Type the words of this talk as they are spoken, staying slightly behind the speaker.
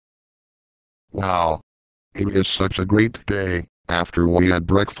Wow. It is such a great day, after we had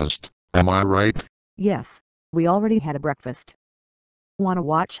breakfast, am I right? Yes, we already had a breakfast. Wanna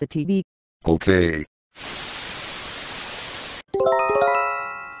watch the TV? Okay.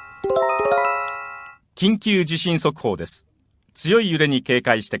 緊急地震速報です。強い揺れに警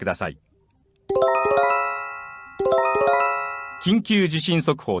戒してください。緊急地震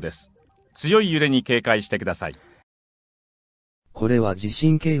速報です。強い揺れに警戒してください。これは地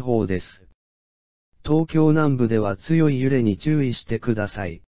震警報です。東京南部では強い揺れに注意してくださ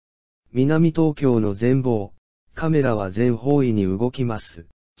い。南東京の全貌、カメラは全方位に動きます。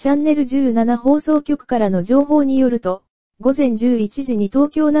チャンネル17放送局からの情報によると、午前11時に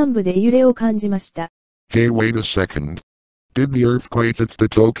東京南部で揺れを感じました。Hey, wait a second. Did the earthquake at the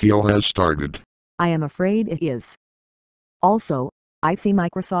Tokyo has started? I am afraid it is. Also, I see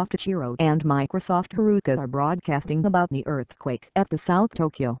Microsoft Ichiro and Microsoft Haruka are broadcasting about the earthquake at the South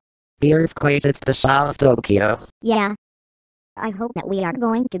Tokyo. The earthquake at the South Tokyo? Yeah. I hope that we are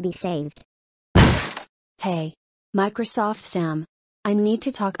going to be saved. Hey, Microsoft Sam. I need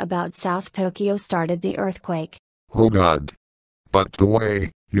to talk about South Tokyo started the earthquake. Oh God. But the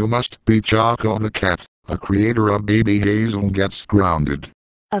way, you must be Choco the cat, a creator of Baby Hazel gets grounded.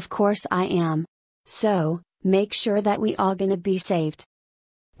 Of course I am. So, make sure that we all gonna be saved.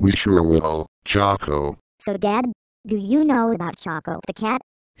 We sure will, Choco. So Dad, do you know about Choco the cat?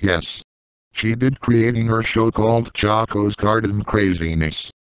 Yes. She did creating her show called Choco's Garden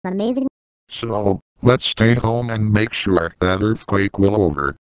Craziness. Amazing. So, let's stay home and make sure that earthquake will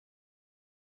over.